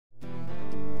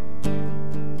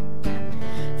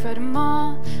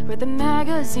read the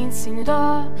magazine, seen it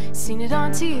all, seen it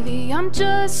on TV. I'm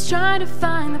just trying to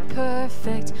find the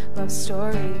perfect love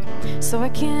story, so I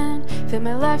can fit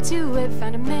my life to it.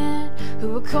 Find a man who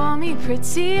will call me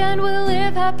pretty, and we'll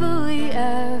live happily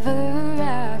ever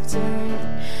after.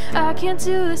 I can't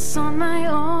do this on my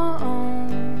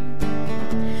own.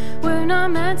 We're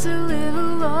not meant to live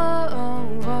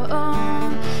alone,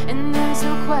 and there's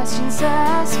no questions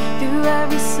asked through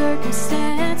every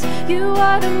circumstance. You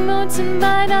are the moon to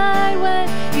my night when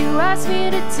you ask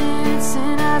me to dance,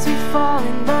 and as we fall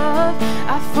in love,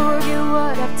 I forget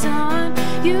what I've done.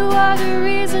 You are the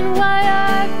reason why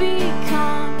I've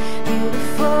become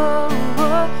beautiful,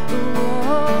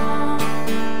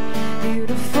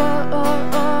 beautiful,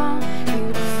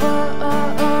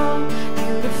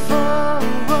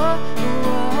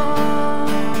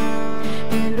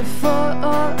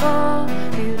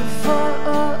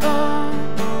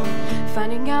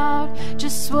 finding out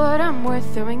just what I'm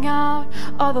worth, throwing out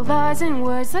all the lies and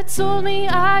words that told me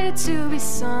I had to be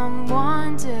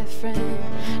someone different.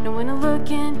 Now when I'm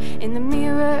looking in the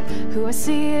mirror, who I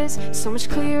see is so much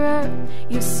clearer.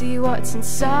 You see what's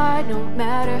inside, no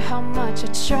matter how much I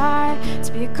try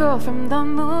to be a girl from the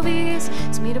movies,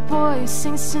 to meet a boy who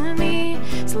sings to me,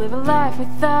 to live a life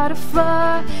without a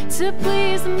flaw, to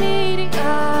please the media.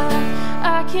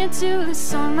 I can't do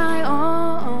this on my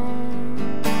own.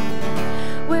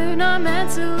 We're not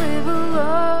meant to live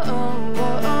alone,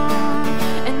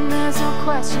 and there's no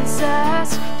questions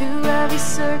asked through every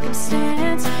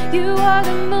circumstance. You are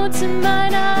the moon to my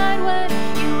night when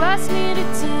you ask me to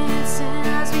dance, and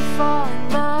as we fall in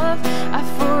love, I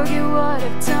forget what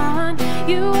I've done.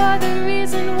 You are the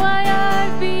reason why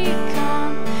I've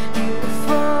become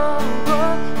beautiful,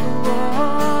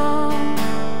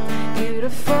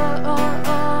 beautiful,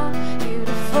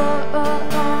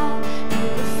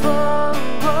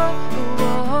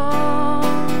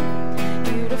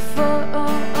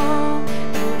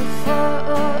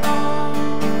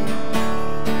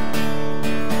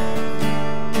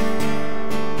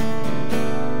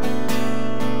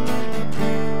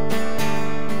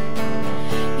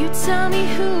 tell me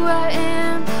who I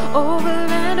am over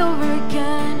and over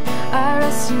again. I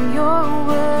rest in your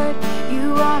word,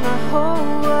 you are my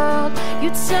whole world. You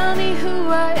tell me who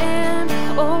I am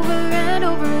over and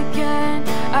over again.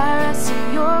 I rest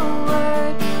in your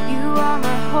word, you are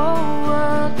my whole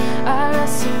world. I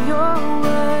rest in your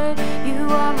word, you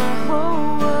are my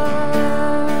whole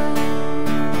world.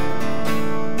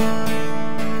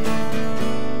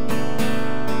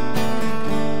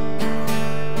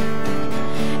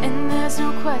 And there's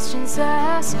no questions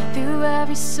asked through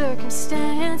every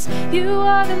circumstance. You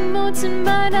are the moon to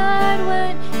my night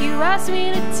when you ask me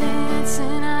to dance,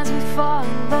 and as we fall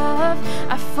in love,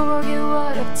 I forget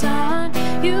what I've done.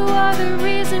 You are the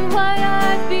reason why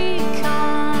I've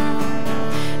become,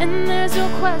 and there's no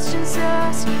questions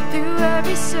asked through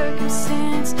every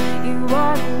circumstance. You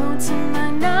are the moon to my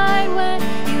night when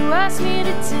you ask me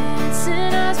to dance,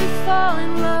 and as we fall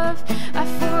in love, I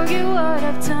forget what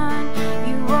I've done.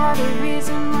 You are the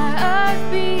reason why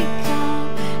I've become